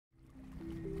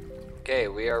Okay,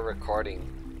 we are recording.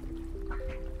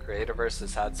 Creativerse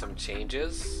has had some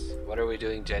changes. What are we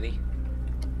doing, Jenny?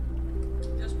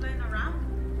 Just playing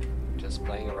around. Just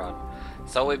playing around.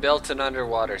 So we built an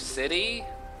underwater city,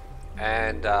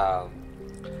 and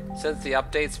since the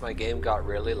updates, my game got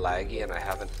really laggy and I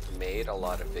haven't made a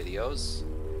lot of videos.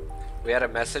 We had a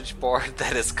message board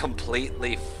that is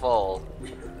completely full.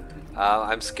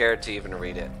 I'm scared to even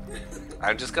read it.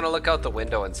 I'm just gonna look out the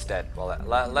window instead. Well,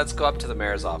 let's go up to the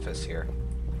mayor's office here.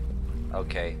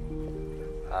 Okay.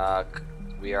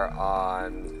 We are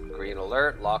on green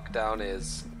alert. Lockdown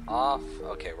is off.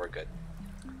 Okay, we're good.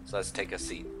 So let's take a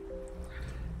seat.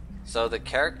 So the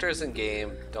characters in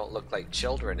game don't look like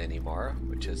children anymore,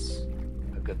 which is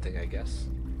a good thing, I guess.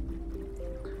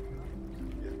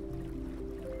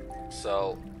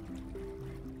 So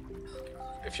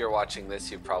if you're watching this,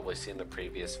 you've probably seen the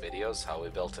previous videos, how we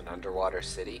built an underwater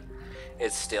city.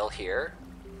 It's still here.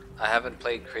 I haven't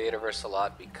played Creativerse a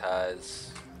lot because,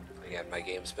 again, my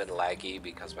game's been laggy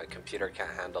because my computer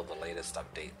can't handle the latest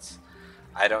updates.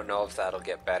 I don't know if that'll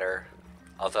get better,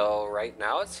 although right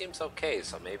now it seems okay,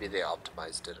 so maybe they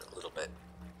optimized it a little bit.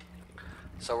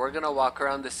 So we're gonna walk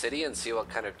around the city and see what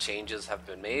kind of changes have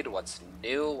been made, what's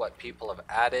new, what people have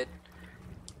added.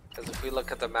 Because if we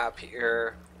look at the map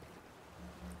here,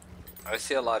 I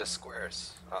see a lot of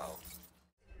squares. Uh-oh.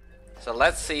 So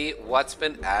let's see what's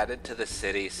been added to the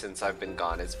city since I've been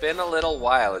gone. It's been a little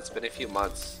while. It's been a few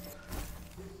months.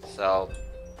 So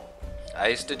I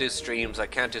used to do streams. I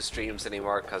can't do streams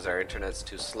anymore because our internet's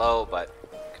too slow, but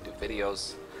I can do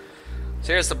videos.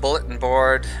 So here's the bulletin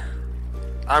board.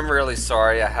 I'm really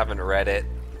sorry I haven't read it.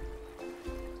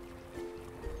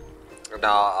 No,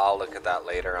 I'll look at that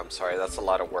later. I'm sorry. That's a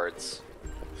lot of words.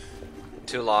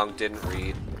 Too long, didn't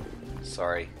read.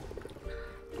 Sorry.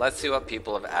 Let's see what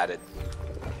people have added.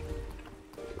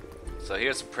 So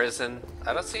here's a prison.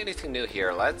 I don't see anything new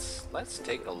here. Let's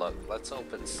take a look. Let's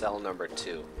open cell number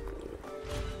 2.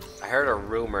 I heard a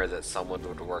rumor that someone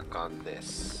would work on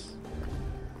this.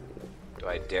 Do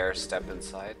I dare step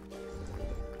inside?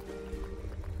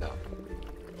 No.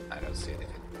 I don't see anything.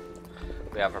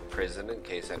 We have a prison in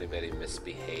case anybody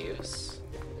misbehaves.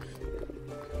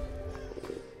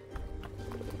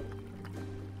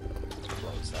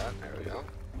 Close that. There we go.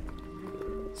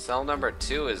 Cell number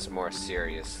 2 is more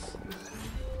serious.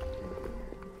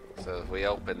 So if we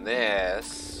open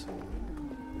this,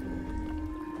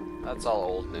 that's all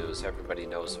old news. Everybody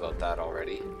knows about that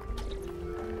already.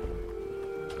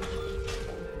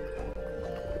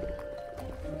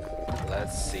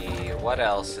 Let's see, what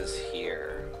else is here?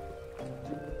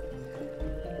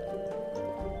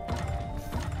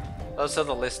 Those are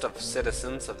the list of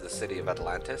citizens of the city of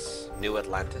Atlantis, New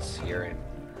Atlantis, here in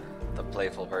the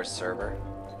Playfulverse server.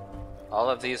 All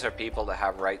of these are people that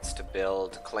have rights to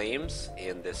build claims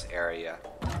in this area.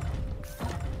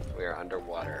 We are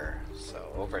underwater.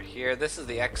 So over here, this is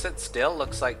the exit still.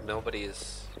 Looks like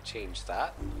nobody's changed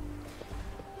that.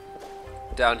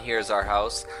 Down here is our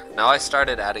house. Now I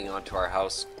started adding onto our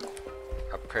house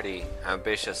a pretty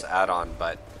ambitious add-on,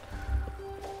 but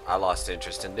I lost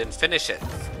interest and didn't finish it.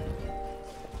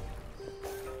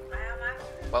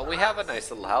 But we have a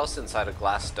nice little house inside a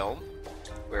glass dome.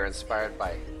 We're inspired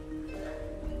by...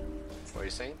 What are you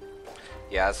saying?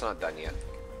 Yeah, it's not done yet.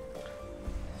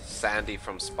 Sandy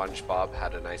from SpongeBob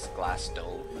had a nice glass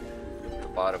dome at the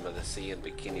bottom of the sea in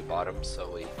Bikini Bottom,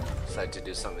 so we decided to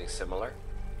do something similar.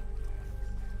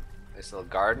 Nice little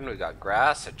garden. We got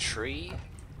grass, a tree.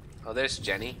 Oh, there's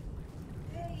Jenny.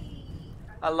 Hey.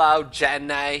 Hello, Jenny.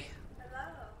 Hello.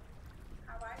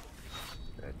 How are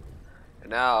you? Good. And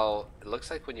now it looks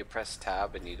like when you press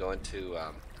tab and you go into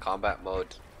combat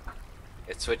mode,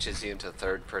 it switches you into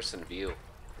third-person view,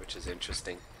 which is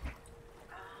interesting.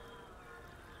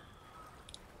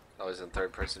 Always in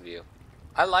third-person view.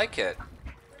 I like it.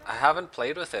 I haven't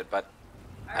played with it, but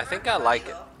I think I like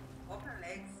it. Open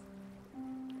legs.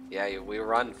 Yeah, we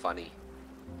run funny.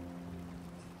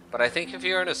 But I think if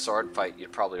you're in a sword fight,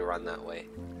 you'd probably run that way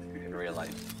in real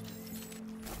life.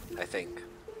 I think.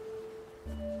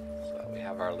 So we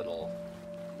have our little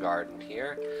garden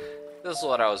here. This is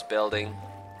what I was building.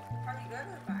 Are you good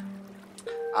or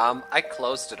bad? I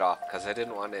closed it off because I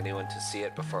didn't want anyone to see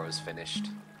it before it was finished.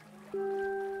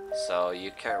 So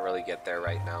you can't really get there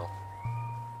right now.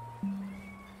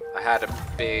 I had a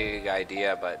big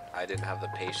idea, but I didn't have the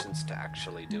patience to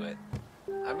actually do it.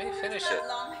 I may finish it.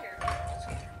 Long hair.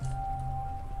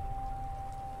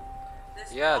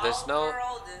 This Yeah, there's no...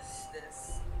 girl, this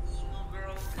emo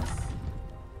girl,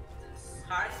 this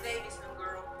Harley Davidson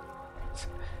girl.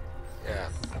 Yeah.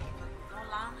 No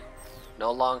long hair.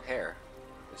 No long hair.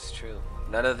 It's true.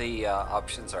 None of the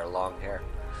options are long hair.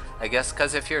 I guess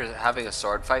because if you're having a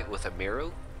sword fight with a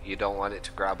Miru, you don't want it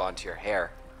to grab onto your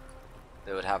hair.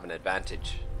 It would have an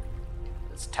advantage.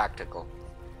 It's tactical.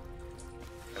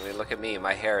 I mean, look at me.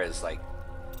 My hair is like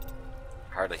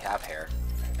hardly have hair.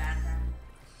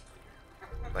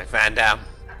 Like Van Damme.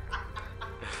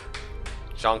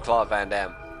 Jean-Claude Van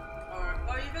Damme.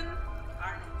 Or even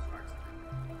Arnold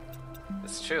Schwarzenegger.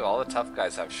 It's true. All the tough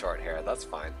guys have short hair. That's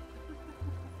fine.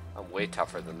 I'm way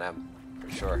tougher than them, for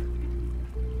sure.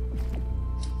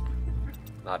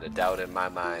 Not a doubt in my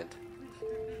mind.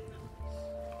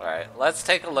 Alright, let's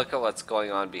take a look at what's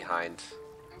going on behind.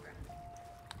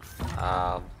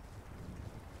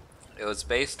 It was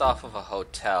based off of a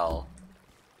hotel,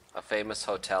 a famous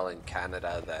hotel in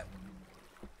Canada that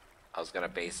I was going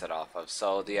to base it off of.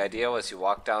 So the idea was you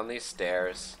walk down these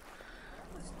stairs,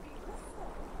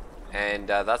 and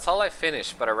that's all I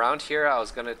finished. But around here I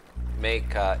was going to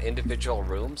make individual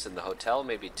rooms in the hotel,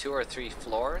 maybe 2 or 3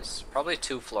 floors. Probably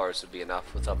 2 floors would be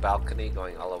enough with a balcony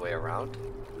going all the way around.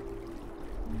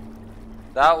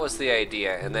 That was the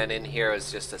idea, and then in here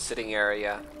is just a sitting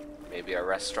area, maybe a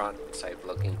restaurant type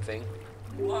looking thing.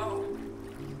 Whoa.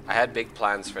 I had big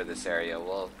plans for this area.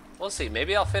 We'll see.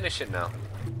 Maybe I'll finish it now.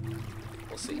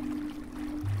 We'll see.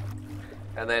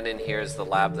 And then in here is the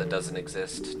lab that doesn't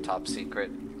exist, top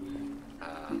secret.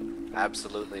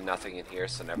 Absolutely nothing in here,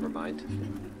 so never mind.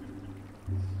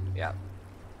 Yeah,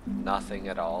 nothing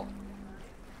at all.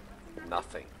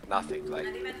 Nothing. Like,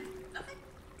 Not even nothing?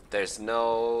 there's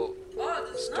no Oh,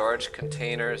 there's storage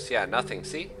containers. Yeah, nothing.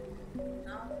 See?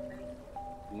 No,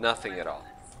 Nothing at all.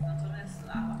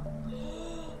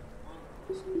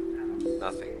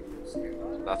 Nothing.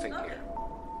 Nothing here.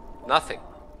 Nothing.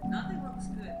 Nothing looks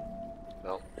good.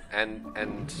 No.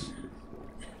 And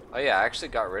oh yeah, I actually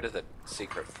got rid of the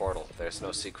secret portal. There's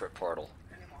no secret portal.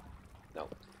 No.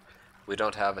 We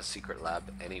don't have a secret lab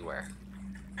anywhere.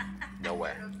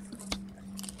 Nowhere.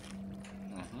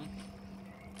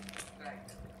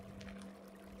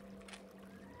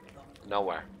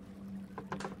 Nowhere.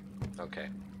 Okay.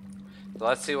 So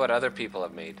let's see what other people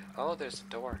have made. Oh, there's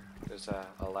a door. There's a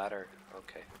ladder.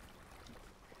 Okay.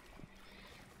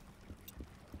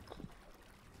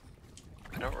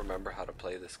 I don't remember how to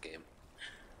play this game.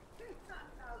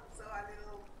 I'm so a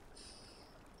little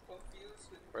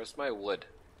confused with Where's my wood?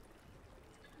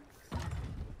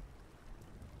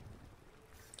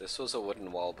 This was a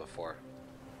wooden wall before.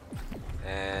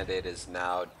 And it is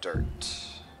now dirt.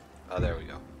 Oh, there we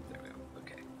go. There we go.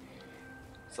 Okay.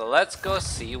 So let's go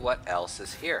see what else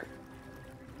is here.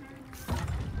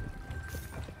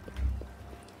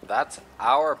 That's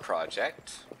our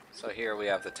project. So here we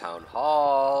have the town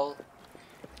hall.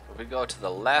 If we go to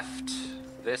the left,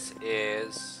 this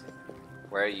is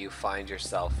where you find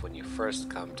yourself when you first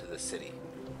come to the city.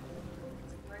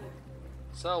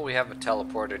 So we have a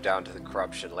teleporter down to the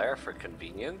corruption lair for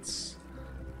convenience.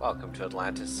 Welcome to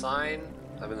Atlantis sign.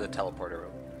 I'm in the teleporter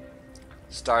room.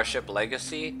 Starship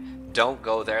Legacy. Don't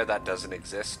go there, that doesn't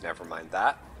exist. Never mind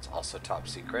that. It's also top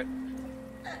secret.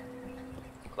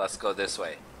 Let's go this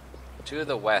way. To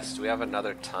the west, we have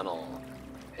another tunnel.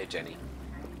 Hey Jenny.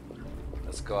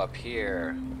 Let's go up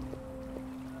here.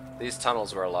 These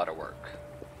tunnels were a lot of work.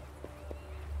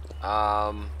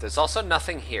 There's also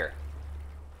nothing here.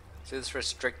 See this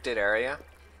restricted area?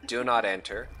 Do not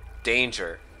enter.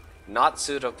 Danger. Not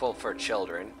suitable for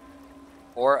children.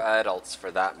 Or adults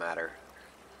for that matter.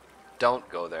 Don't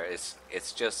go there. It's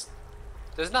just...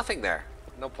 There's nothing there.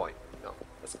 No point. No.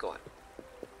 Let's go on.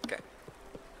 Okay.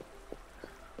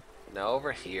 Now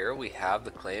over here we have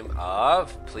the claim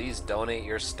of... Please donate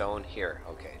your stone here.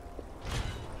 Okay.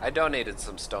 I donated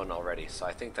some stone already, so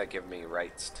I think that gives me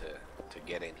rights to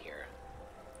get in here.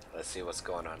 Let's see what's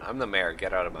going on. I'm the mayor.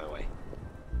 Get out of my way.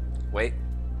 Wait.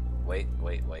 Wait.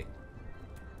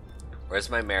 Where's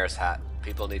my mayor's hat?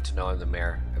 People need to know I'm the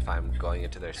mayor if I'm going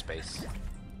into their space.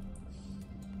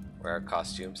 Where are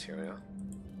costumes? Here we go.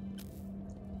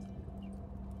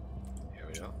 Here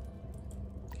we go.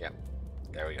 Yep.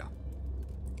 There we go.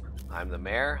 I'm the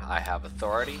mayor. I have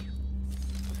authority.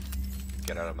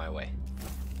 Get out of my way.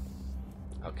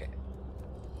 Okay.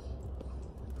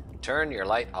 Turn your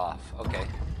light off. Okay.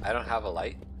 I don't have a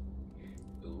light.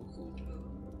 Ooh.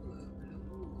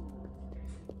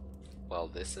 Well,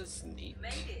 this is neat.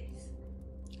 made it.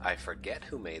 I forget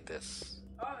who made this.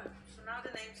 Oh, so now the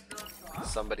name's going to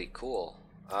us. Somebody cool.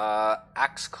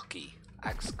 Axe Cookie.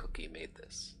 Axe Cookie made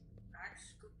this.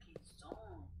 Axe Cookie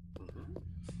Zone.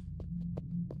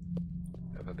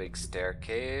 I have a big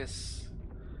staircase.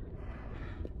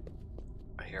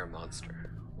 I hear a monster.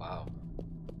 Wow.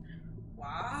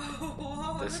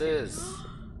 Wow. This look at- is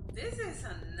This is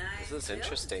a nice.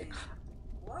 interesting. building.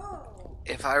 Whoa.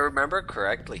 If I remember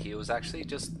correctly, he was actually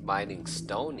just mining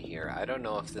stone here. I don't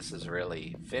know if this is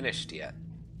really finished yet.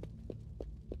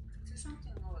 There's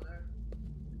something over there.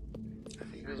 I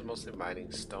think he was mostly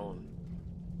mining stone.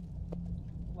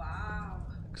 Wow.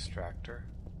 Extractor.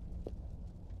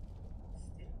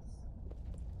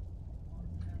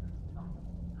 No,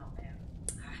 no, man.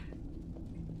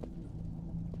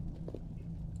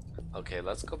 Okay,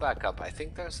 let's go back up. I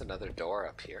think there's another door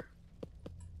up here.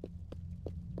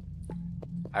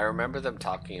 I remember them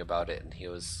talking about it, and he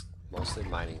was mostly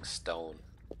mining stone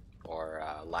or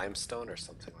limestone or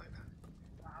something like that.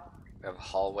 Wow. We have a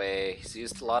hallway. He's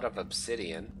used a lot of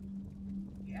obsidian.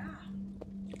 Yeah.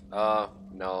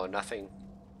 No, nothing.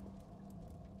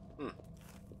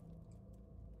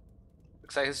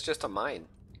 Looks like it's just a mine.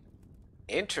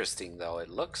 Interesting though. It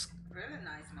looks Really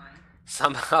nice mine.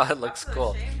 somehow it looks I'm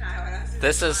cool. ashamed now when I see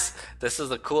This mine. is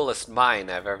the coolest mine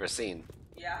I've ever seen.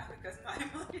 Yeah, because my mine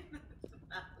is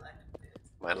not like this.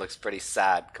 Mine looks pretty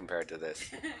sad compared to this.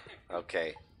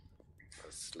 Okay.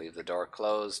 Let's leave the door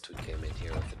closed. We came in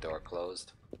here with the door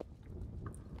closed.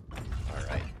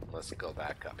 Alright, let's go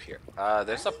back up here.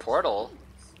 There's a portal.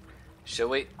 Should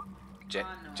we... No,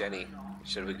 Jenny, no.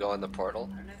 should we go in the portal?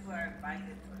 I don't know if we're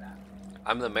invited for that.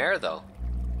 I'm the mayor though.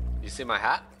 You see my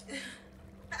hat?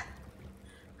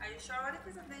 Are you sure it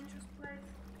is a dangerous place?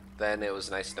 Then it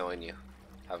was nice knowing you.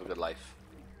 Have a good life.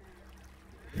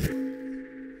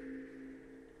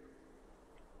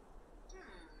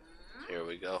 Here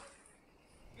we go.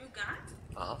 You got?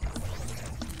 Uh-huh.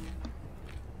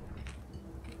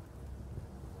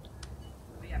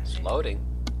 It's loading.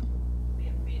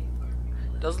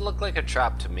 Doesn't look like a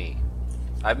trap to me.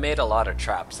 I've made a lot of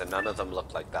traps and none of them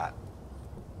look like that.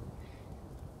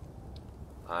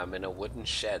 I'm in a wooden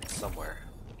shed somewhere.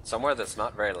 Somewhere that's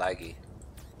not very laggy.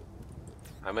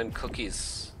 I'm in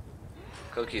Cookie's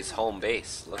home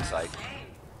base, looks like.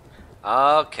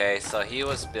 Okay, so he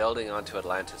was building onto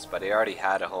Atlantis, but he already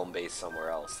had a home base somewhere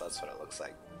else. That's what it looks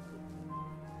like.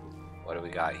 What do we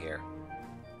got here?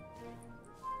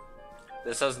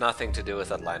 This has nothing to do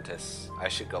with Atlantis. I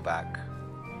should go back.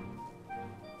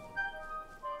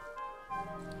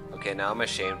 Okay, now I'm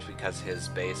ashamed because his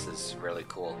base is really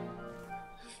cool.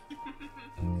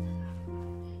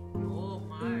 Oh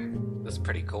my. This is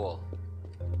pretty cool.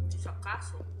 It's a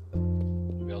castle.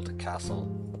 He built a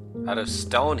castle. Out of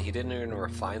stone, he didn't even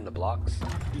refine the blocks.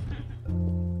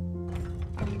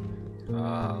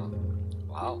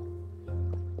 Wow.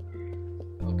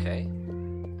 Okay.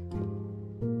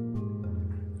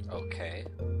 Okay.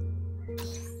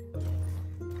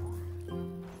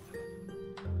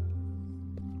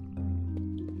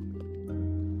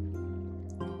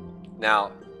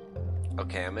 Now,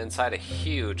 okay, I'm inside a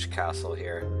huge castle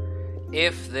here.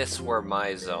 If this were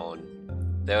my zone,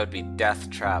 there would be death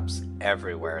traps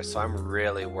everywhere, so I'm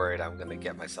really worried I'm gonna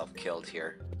get myself killed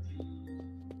here.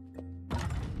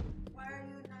 Why are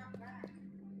you not back?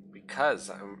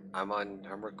 Because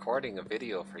I'm recording a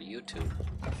video for YouTube.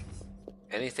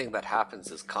 Anything that happens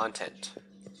is content.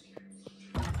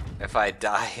 If I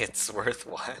die, it's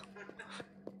worthwhile.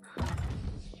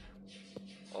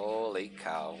 Holy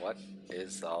cow, what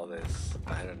is all this?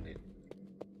 I don't need...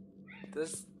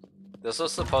 This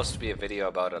was supposed to be a video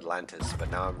about Atlantis, but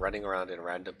now I'm running around in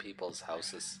random people's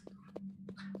houses.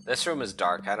 This room is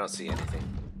dark, I don't see anything.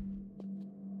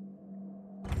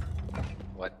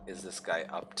 What is this guy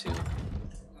up to? I'm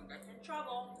getting in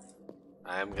trouble.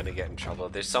 I'm gonna get in trouble.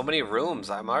 There's so many rooms,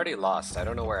 I'm already lost. I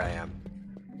don't know where I am.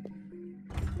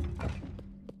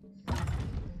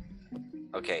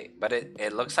 Okay, but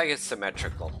it looks like it's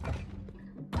symmetrical.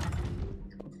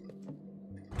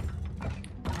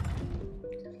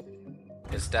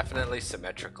 It's definitely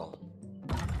symmetrical.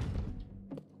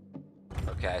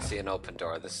 Okay, I see an open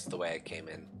door. This is the way I came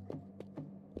in.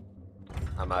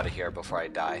 I'm out of here before I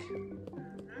die.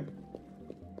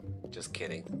 Just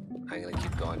kidding. I'm gonna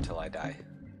keep going till I die.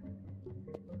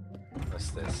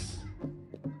 What's this?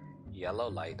 Yellow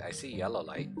light. I see yellow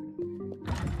light.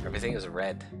 Everything is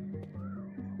red.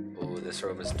 Ooh, this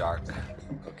room is dark.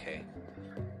 Okay.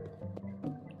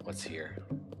 What's here?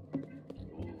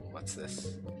 Ooh, what's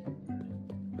this?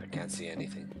 I can't see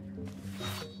anything.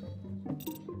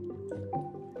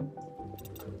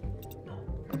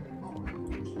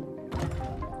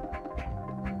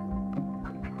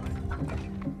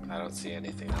 I don't see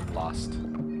anything. I'm lost.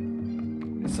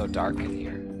 It's so dark in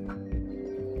here.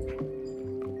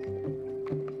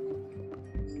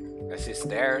 I see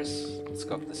stairs. Let's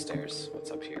go up the stairs.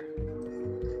 What's up here?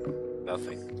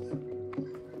 Nothing.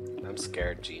 I'm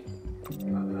scared, Gene.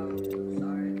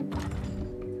 Sorry.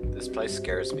 This place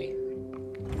scares me.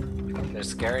 There's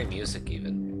scary music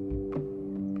even.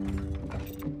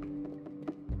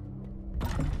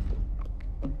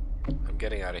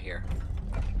 out of here.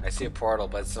 I see a portal,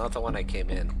 but it's not the one I came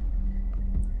in.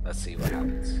 Let's see what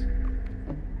happens.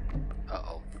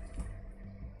 Uh-oh.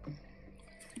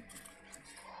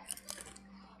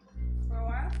 For a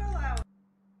while, I fell out.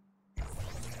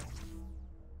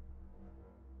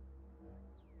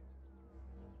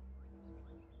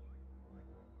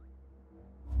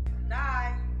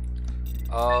 Die.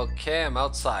 Okay, I'm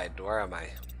outside. Where am I?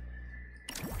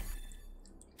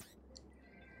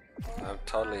 I'm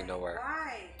totally nowhere. Why?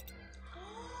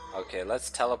 Okay, let's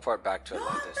teleport back to No, I'm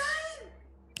Atlantis. dying.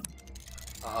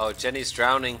 Uh-oh, Jenny's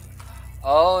drowning.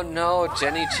 Oh no,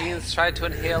 Jenny Jeans tried to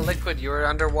inhale liquid. You were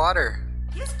underwater.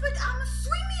 Yes, but I'm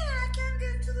swimming and I can't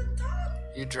get to the top.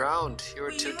 You drowned. You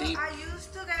were too deep. I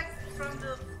used to get from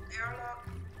the airlock.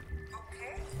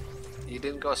 Okay. You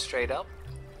didn't go straight up?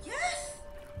 Yes.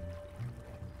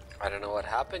 I don't know what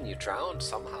happened. You drowned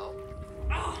somehow.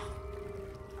 Oh.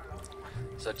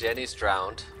 So Jenny's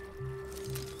drowned.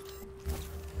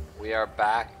 We are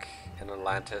back in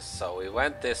Atlantis, so we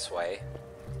went this way.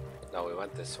 No, we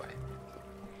went this way.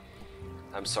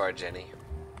 I'm sorry, Jenny.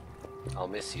 I'll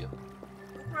miss you.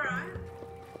 Look where I am.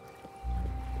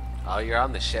 Oh, you're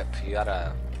on the ship.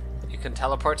 You can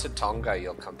teleport to Tonga,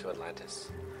 you'll come to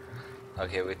Atlantis.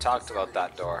 Okay, we talked about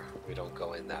that door. We don't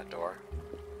go in that door.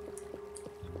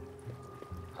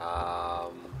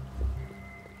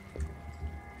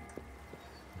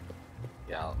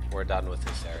 Yeah, we're done with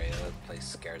this area. That place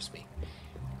scares me.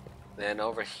 Then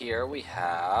over here we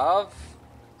have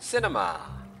cinema.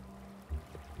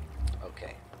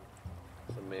 Okay.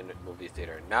 The main movie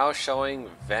theater. Now showing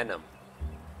Venom.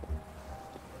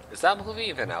 Is that movie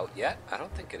even out yet? I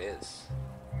don't think it is.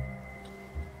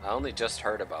 I only just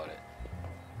heard about it.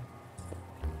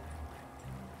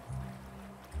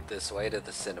 This way to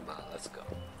the cinema. Let's go.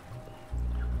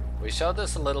 We showed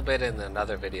this a little bit in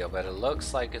another video, but it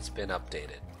looks like it's been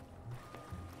updated.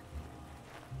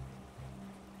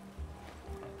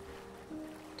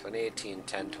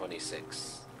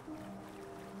 (2018-10-26).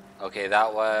 Okay,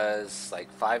 that was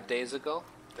like 5 days ago.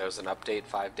 There was an update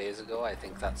 5 days ago. I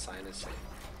think that sign is saying.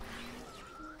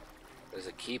 There's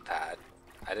a keypad.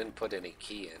 I didn't put any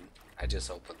key in. I just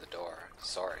opened the door.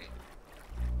 Sorry.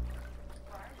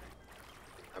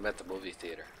 I'm at the movie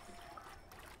theater.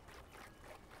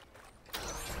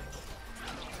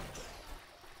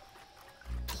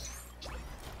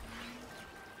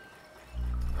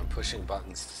 I'm pushing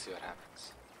buttons to see what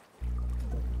happens. I'm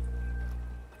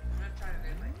gonna try to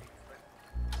get my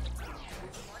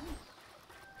which one?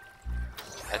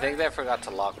 I think they forgot to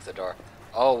lock the door.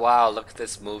 Oh wow, look at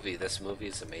this movie. This movie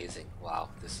is amazing. Wow,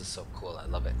 this is so cool. I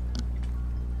love it.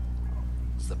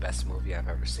 It's the best movie I've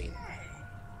ever seen.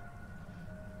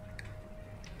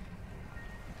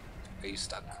 Are you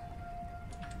stuck?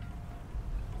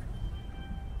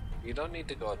 You don't need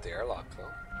to go out the airlock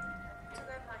though. To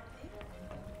get my thing?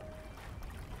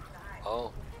 Die.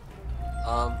 Oh.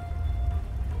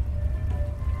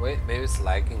 Wait, maybe it's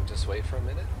lagging. Just wait for a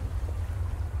minute.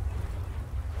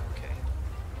 Okay.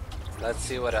 Let's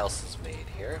see what else is made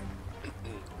here.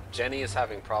 Jenny is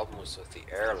having problems with the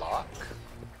airlock.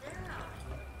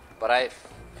 But I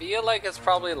feel like it's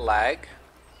probably lag.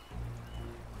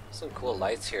 Some cool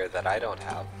lights here that I don't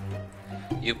have.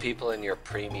 You people in your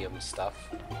premium stuff.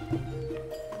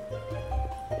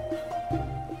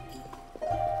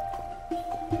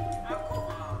 Oh, come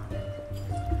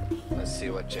on. Let's see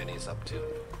what Jenny's up to.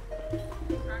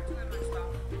 Trying to get my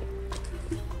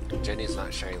stuff. Jenny's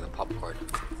not sharing the popcorn.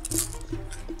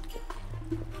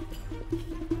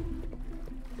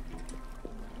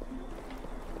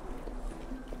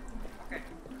 Okay,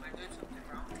 am I doing something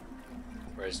wrong?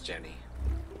 Where's Jenny?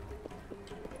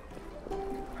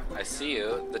 I see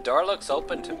you. The door looks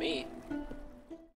open to me.